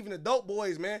the dope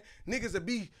boys, man, niggas would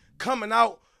be coming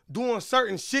out doing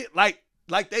certain shit like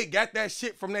they got that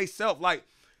shit from they self. Like,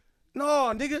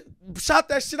 no, nigga, shout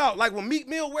that shit out. Like when Meek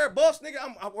Mill wear buffs, nigga,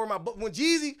 when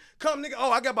Jeezy come, nigga,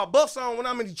 oh, I got my buffs on when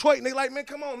I'm in Detroit, nigga, like, man,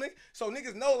 come on, nigga. So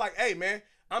niggas know, like, hey, man,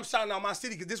 I'm shouting out my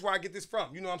city because this is where I get this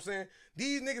from. You know what I'm saying?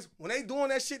 These niggas, when they doing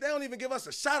that shit, they don't even give us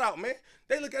a shout out, man.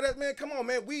 They look at us, man, come on,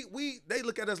 man. They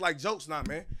look at us like jokes now,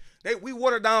 man. We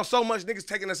water down so much, niggas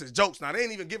taking us as jokes now. They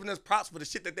ain't even giving us props for the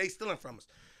shit that they stealing from us.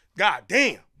 God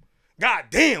damn,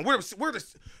 we're the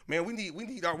man. We need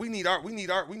our real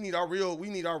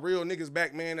niggas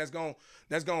back, man. That's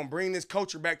gonna bring this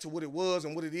culture back to what it was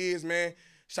and what it is, man.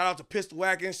 Shout out to Pistol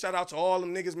Wackins. Shout out to all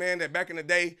them niggas, man, that back in the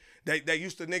day that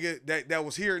used to nigga that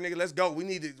was here, nigga. Let's go. We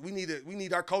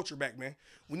need our culture back, man.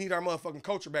 We need our motherfucking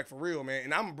culture back for real, man.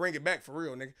 And I'm gonna bring it back for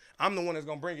real, nigga. I'm the one that's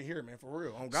gonna bring it here, man, for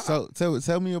real. On God. So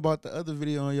tell me about the other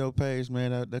video on your page,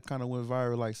 man. That kind of went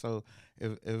viral. Like, so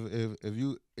if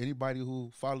you anybody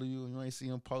who follow you and you ain't see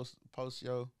him post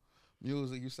your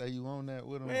music, you say you own that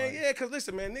with him, man. like, Yeah, cause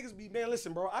listen, man, niggas be, man,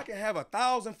 listen, bro. I can have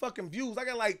 1,000 fucking views. I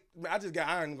got like, I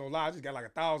ain't gonna lie, I just got like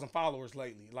 1,000 followers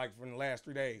lately, like from the last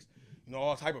 3 days. You know,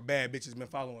 all type of bad bitches been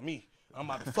following me. I'm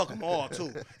about to fuck them all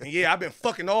too. And yeah, I've been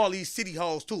fucking all these city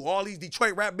hoes too. All these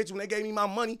Detroit rap bitches, when they gave me my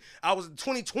money, I was in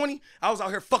 2020, I was out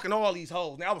here fucking all these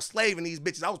hoes. Now I was slaving these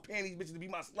bitches. I was paying these bitches to be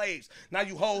my slaves. Now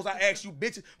you hoes, I ask you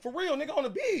bitches. For real, nigga, on the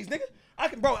bees, nigga. I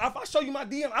can, bro, if I show you my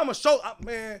DM, I'ma show,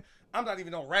 man, I'm not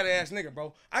even no rat ass nigga,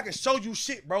 bro. I can show you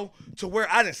shit, bro, to where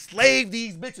I done slaved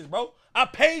these bitches, bro. I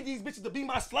paid these bitches to be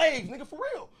my slaves, nigga, for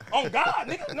real. On God,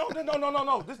 nigga. No.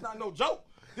 This not no joke.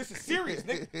 This is serious,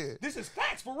 nigga. This is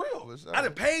facts for real. I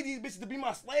done paid these bitches to be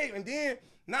my slave, and then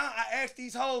now I ask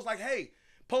these hoes like, hey,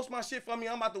 post my shit for me.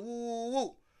 I'm about to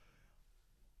woo.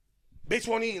 Bitch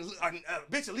won't even,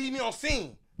 bitch leave me on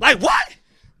scene. Like what?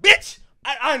 Bitch,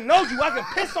 I know you. I can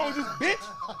piss on you,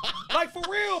 bitch. Like for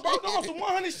real, bro. On some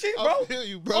 100 shit, bro. I feel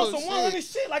you, bro. On some 100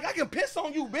 shit. Like I can piss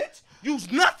on you, bitch.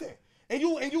 You's nothing. And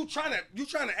you trying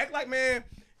to act like, man,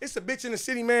 it's a bitch in the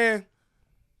city, man.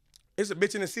 It's a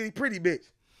bitch in the city, pretty bitch.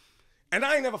 And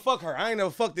I ain't never fuck her. I ain't never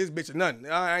fucked this bitch or nothing.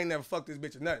 I ain't never fucked this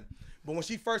bitch or nothing. But when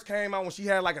she first came out, when she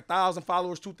had like 1,000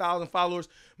 followers, 2,000 followers,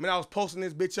 man, I was posting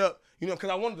this bitch up, you know, because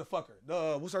I wanted to fuck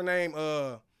her. What's her name?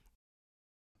 You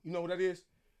know what that is?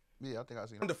 Yeah, I think I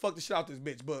seen it. I wanted to fuck the shit out this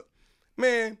bitch. But,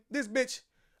 man, this bitch,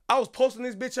 I was posting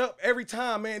this bitch up every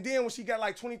time, man. Then when she got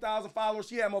like 20,000 followers,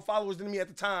 she had more followers than me at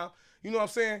the time. You know what I'm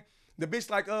saying? The bitch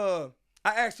like, I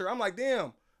asked her, I'm like,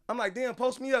 damn,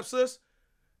 post me up, sis.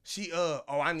 She,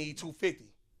 I need 250.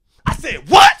 I said,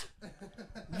 what?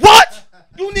 What?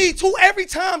 You need two every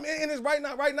time. And it's right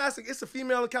now, it's a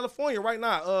female in California right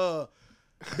now.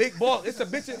 Big boss. It's a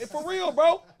bitch. For real,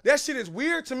 bro. That shit is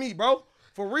weird to me, bro.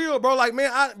 For real, bro. Like,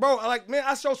 man,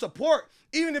 I show support.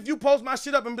 Even if you post my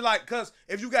shit up and be like, cause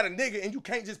if you got a nigga and you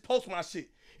can't just post my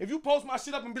shit. If you post my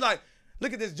shit up and be like,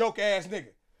 look at this joke ass nigga.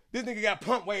 This nigga got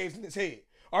pump waves in his head.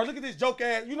 Or look at this joke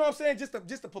ass, you know what I'm saying?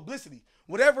 Just the publicity.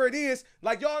 Whatever it is,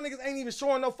 like y'all niggas ain't even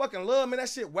showing no fucking love, man. That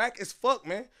shit whack as fuck,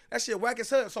 man. That shit whack as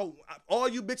hell. So all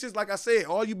you bitches, like I said,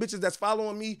 all you bitches that's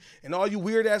following me and all you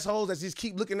weird assholes that just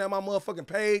keep looking at my motherfucking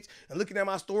page and looking at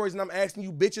my stories and I'm asking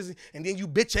you bitches and then you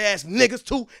bitch ass niggas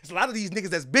too. It's a lot of these niggas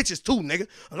that's bitches too, nigga.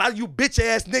 A lot of you bitch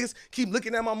ass niggas keep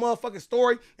looking at my motherfucking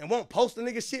story and won't post the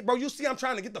nigga shit, bro. You see I'm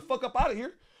trying to get the fuck up out of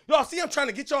here. Y'all see I'm trying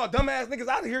to get y'all dumbass niggas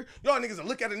out of here. Y'all niggas will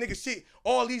look at a nigga shit,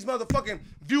 all these motherfucking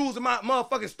views of my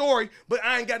motherfucking story, but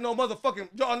I ain't got no motherfucking,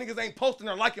 y'all niggas ain't posting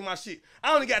or liking my shit.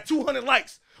 I only got 200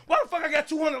 likes. Why the fuck I got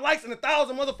 200 likes and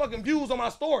 1,000 motherfucking views on my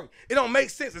story? It don't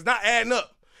make sense. It's not adding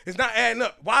up. It's not adding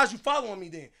up. Why is you following me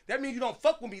then? That means you don't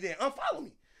fuck with me then. Unfollow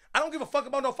me. I don't give a fuck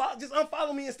about no follow. Just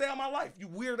unfollow me and stay out my life, you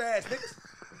weird ass niggas.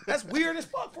 That's weird as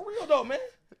fuck for real though, man.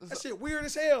 That shit weird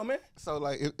as hell, man. So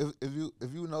like,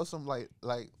 if you know some like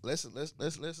let's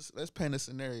paint a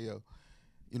scenario.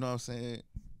 You know what I'm saying?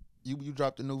 You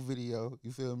dropped a new video.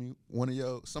 You feel me? One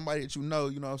of somebody that you know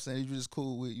what I'm saying, you just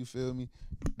cool with. You feel me?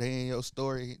 They ain't your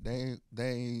story. They ain't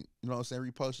you know what I'm saying,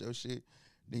 repost your shit.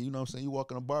 Then you know what I'm saying, you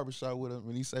walk in a barbershop with him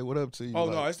and he say what up to you. Oh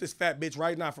like, no, it's this fat bitch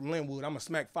right now from Linwood. I'ma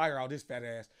smack fire out this fat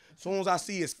ass. As soon as I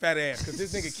see his fat ass, cause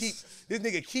this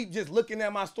nigga keep just looking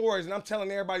at my stories and I'm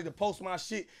telling everybody to post my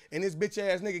shit and this bitch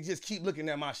ass nigga just keep looking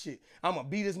at my shit. I'ma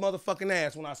beat his motherfucking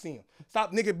ass when I see him.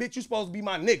 Stop, nigga, bitch, you supposed to be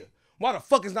my nigga. Why the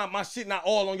fuck is not my shit not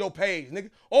all on your page, nigga?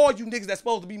 All you niggas that's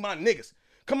supposed to be my niggas.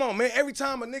 Come on, man. Every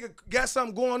time a nigga got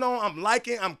something going on, I'm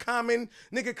liking, I'm commenting,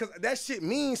 nigga, because that shit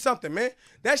means something, man.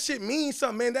 That shit means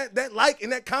something, man. That like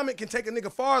and that comment can take a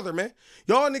nigga farther, man.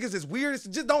 Y'all niggas is weird.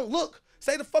 Just don't look.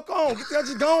 Stay the fuck on. Get that,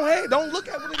 just go ahead. Don't look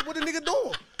at what the nigga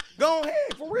doing. Go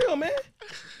ahead. For real, man.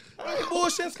 I ain't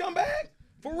bullshit's come back.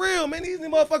 For real, man. These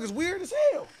motherfuckers weird as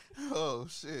hell. Oh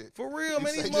shit. For real,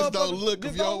 man. You These say just don't look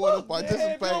if you don't want to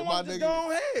participate, my nigga.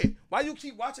 Go ahead. Why you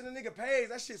keep watching the nigga page?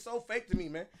 That shit so fake to me,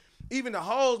 man. Even the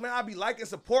hoes, man, I be liking,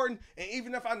 supporting, and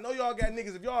even if I know y'all got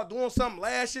niggas, if y'all doing something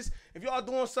lashes, if y'all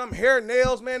doing something hair,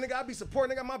 nails, man, nigga, I be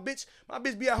supporting. Nigga, my bitch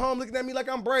be at home looking at me like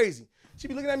I'm brazy. She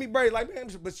be looking at me brazy like, man,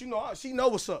 but you know, she know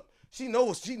what's up. She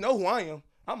know who I am.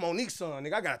 I'm Monique's son,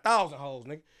 nigga. I got 1,000 hoes,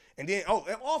 nigga. And then,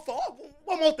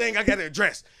 one more thing I gotta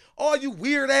address. All you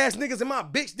weird ass niggas in my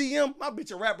bitch DM, my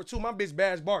bitch a rapper too, my bitch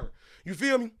Bash Barter. You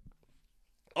feel me?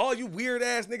 All you weird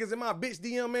ass niggas in my bitch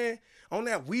DM, man, on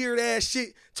that weird ass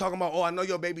shit, talking about, oh, I know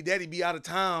your baby daddy be out of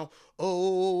town. Let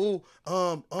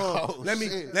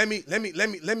me,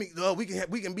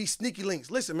 we can be sneaky links.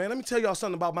 Listen, man, let me tell y'all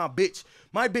something about my bitch.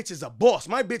 My bitch is a boss.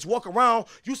 My bitch walk around.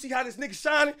 You see how this nigga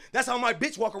shining? That's how my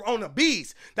bitch walk around on the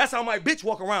bees. That's how my bitch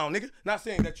walk around, nigga. Not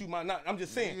saying that you might not. I'm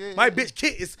just saying, my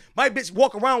bitch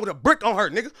walk around with a brick on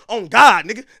her, nigga. On God,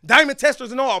 nigga. Diamond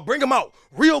testers and all. Bring them out.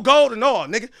 Real gold and all,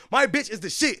 nigga. My bitch is the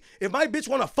shit. If my bitch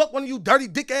want to fuck one of you dirty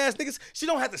dick ass niggas, she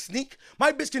don't have to sneak.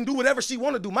 My bitch can do whatever she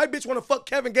want to do. My bitch want to fuck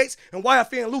Kevin Gates and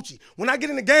YFN and Lucci. When I get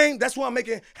in the game, that's what I'm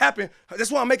making happen.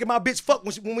 That's why I'm making my bitch fuck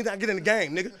when we not get in the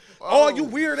game, nigga. All you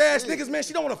weird ass niggas, man,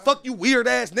 she don't want to fuck you weird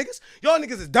ass niggas. Y'all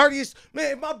niggas is dirty as,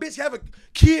 man, if my bitch have a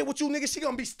kid with you niggas, she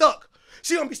gonna be stuck.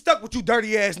 She gonna be stuck with you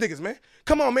dirty ass niggas, man.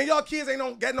 Come on, man. Y'all kids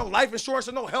ain't got no life insurance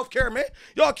or no health care, man.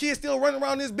 Y'all kids still running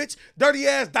around this bitch, dirty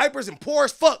ass diapers and poor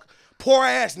as fuck. Poor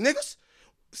ass niggas.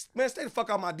 Man, stay the fuck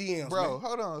out my DMs, bro. Man.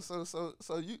 Hold on.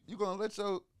 So you gonna let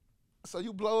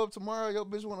you blow up tomorrow? Your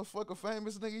bitch wanna fuck a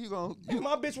famous nigga? Hey,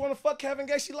 my bitch wanna fuck Kevin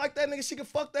Gates. She like that nigga. She can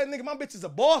fuck that nigga. My bitch is a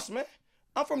boss, man.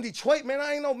 I'm from Detroit, man.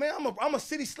 I ain't no man. I'm a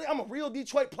city slick. I'm a real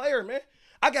Detroit player, man.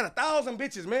 I got 1,000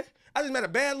 bitches, man. I just met a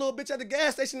bad little bitch at the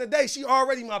gas station today. She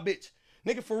already my bitch,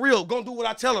 nigga. For real, gonna do what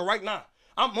I tell her right now.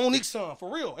 I'm Monique's son,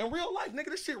 for real. In real life, nigga.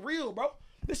 This shit real, bro.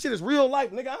 This shit is real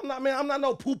life, nigga. I'm not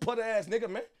no poo putter ass nigga,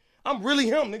 man. I'm really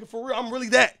him, nigga, for real. I'm really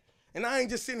that. And I ain't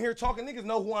just sitting here talking. Niggas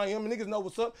know who I am and niggas know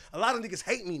what's up. A lot of niggas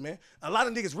hate me, man. A lot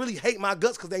of niggas really hate my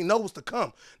guts because they know what's to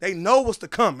come. They know what's to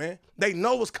come, man. They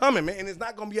know what's coming, man. And it's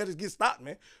not going to be able to get stopped,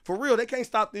 man. For real, they can't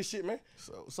stop this shit, man.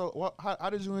 So how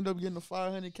did you end up getting the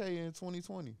 $500K in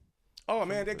 2020? Oh,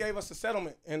 man, they gave us a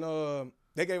settlement. And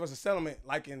they gave us a settlement,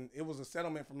 it was a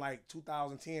settlement from like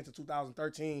 2010 to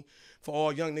 2013 for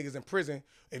all young niggas in prison.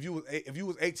 If you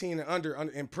was 18 and under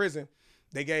in prison,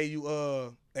 they gave you,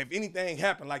 if anything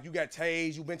happened, like you got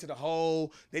tased, you went to the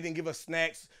hole, they didn't give us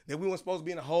snacks, that we weren't supposed to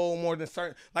be in the hole more than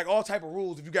certain, like all type of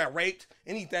rules. If you got raped,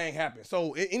 anything happened.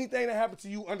 So anything that happened to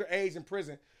you underage in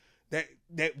prison, that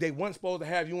they weren't supposed to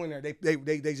have you in there, they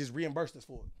just reimbursed us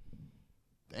for it.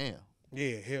 Damn.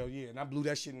 Yeah, hell yeah. And I blew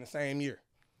that shit in the same year.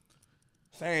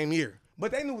 Same year.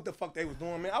 But they knew what the fuck they was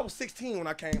doing, man. I was 16 when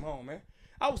I came home, man.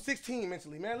 I was 16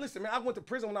 mentally, man. Listen, man, I went to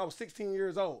prison when I was 16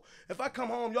 years old. If I come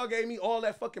home, y'all gave me all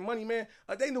that fucking money, man.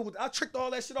 They knew I tricked all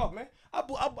that shit off, man.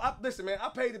 Listen, man, I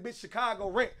paid the bitch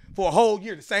Chicago rent for a whole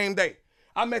year the same day.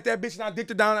 I met that bitch and I dicked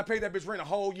her down. I paid that bitch rent a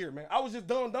whole year, man. I was just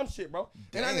doing dumb shit, bro.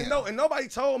 Damn. And I didn't know, and nobody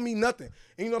told me nothing.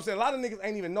 And you know what I'm saying? A lot of niggas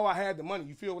ain't even know I had the money.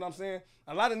 You feel what I'm saying?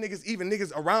 A lot of niggas, even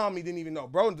niggas around me, didn't even know.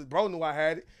 Bro knew I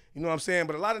had it. You know what I'm saying?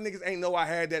 But a lot of niggas ain't know I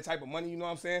had that type of money. You know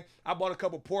what I'm saying? I bought a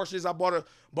couple Porsches. I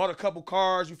bought a couple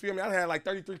cars. You feel me? I had like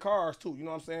 33 cars too. You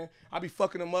know what I'm saying? I be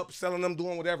fucking them up, selling them,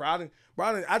 doing whatever. I've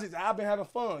been having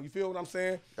fun. You feel what I'm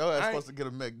saying? Oh, I was supposed to get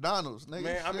a McDonald's, nigga.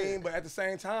 Man, I mean, but at the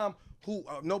same time,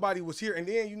 nobody was here. And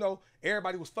then, you know,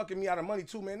 everybody was fucking me out of money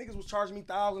too, man. Niggas was charging me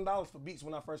 $1,000 for beats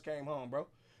when I first came home, bro.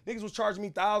 Niggas was charging me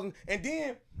 $1,000. And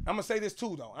then, I'm gonna say this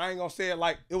too, though. I ain't gonna say it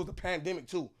like it was the pandemic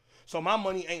too. So my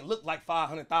money ain't look like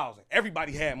 $500,000.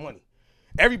 Everybody had money.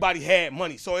 Everybody had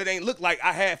money. So it ain't look like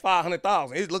I had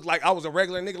 $500,000. It looked like I was a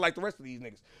regular nigga like the rest of these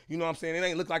niggas. You know what I'm saying? It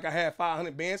ain't look like I had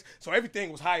 500 bands. So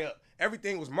everything was high up.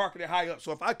 Everything was marketed high up.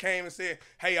 So if I came and said,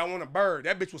 hey, I want a bird,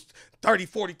 that bitch was 30,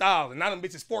 40,000. Now them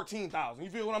bitches 14,000. You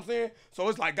feel what I'm saying? So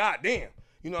it's like, goddamn.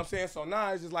 You know what I'm saying? So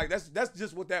now it's just like, that's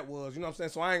just what that was. You know what I'm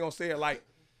saying? So I ain't gonna say it like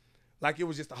it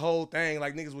was just the whole thing,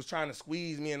 like niggas was trying to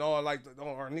squeeze me and all, like,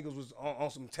 or niggas was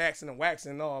on some taxing and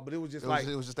waxing and all, but it was just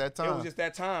it was just that time. It was just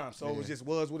that time, so it just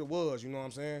was what it was, you know what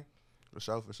I'm saying? For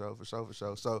sure.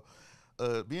 So,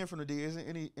 being from the D,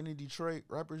 isn't any Detroit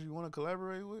rappers you want to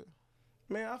collaborate with?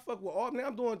 Man, I fuck with all. Man,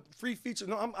 I'm doing free features.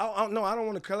 No, I don't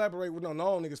want to collaborate with no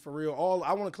niggas for real.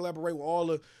 I want to collaborate with all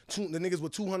the niggas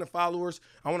with 200 followers.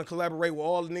 I want to collaborate with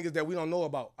all the niggas that we don't know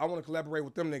about. I want to collaborate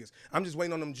with them niggas. I'm just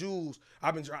waiting on them Jews.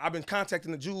 I've been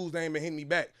contacting the Jews. They ain't been hitting me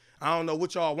back. I don't know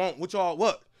what y'all want. What y'all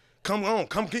what? Come on,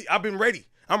 come get. I've been ready.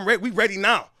 I'm ready. We ready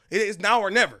now. It's now or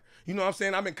never. You know what I'm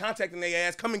saying? I've been contacting their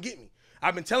ass. Come and get me.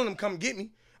 I've been telling them come get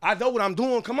me. I know what I'm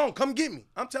doing. Come on, come get me.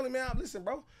 I'm telling man, listen,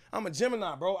 bro. I'm a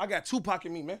Gemini, bro. I got Tupac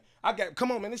in me, man.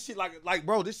 Come on, man. This shit like,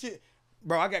 bro, this shit,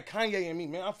 bro. I got Kanye in me,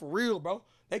 man. I'm for real, bro.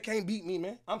 They can't beat me,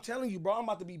 man. I'm telling you, bro. I'm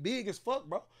about to be big as fuck,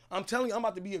 bro. I'm telling you, I'm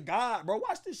about to be a god, bro.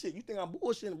 Watch this shit. You think I'm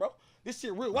bullshitting, bro? This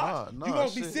shit real. Watch. You gonna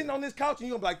be sitting on this couch and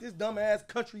you gonna be like, this dumb ass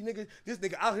country nigga, this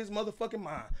nigga out his motherfucking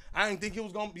mind. I didn't think it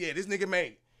was gonna be. Yeah, this nigga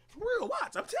made it. For real,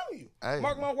 watch. I'm telling you. Hey,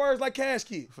 mark my words like Cash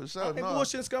Kid. For sure. I ain't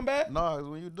bullshit scumbag. No,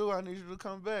 when you do, I need you to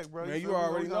come back, bro. Man, you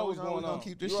already know what's going on. We're gonna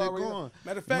keep this shit going.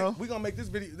 Matter of fact, we gonna make this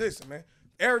video. Listen, man.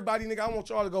 Everybody, nigga, I want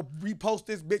y'all to go repost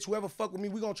this bitch. Whoever fuck with me,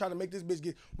 we gonna try to make this bitch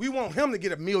get. We want him to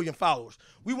get 1 million followers.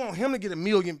 We want him to get 1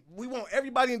 million. We want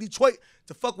everybody in Detroit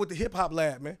to fuck with the Hip Hop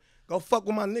Lab, man. Go fuck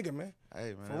with my nigga, man.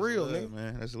 Hey, man. For real, nigga.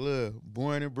 Man. That's love.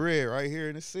 Born and bred right here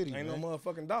in the city, Ain't man. no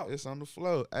motherfucking dog. It's on the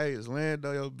floor. Hey, it's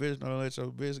Lando, your bitch. Don't let your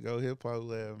bitch go. Hip Hop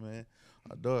Lab, man.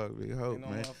 My dog, big hope,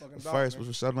 man. First was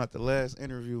for something like the last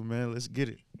interview, man. Let's get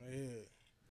it. Yeah.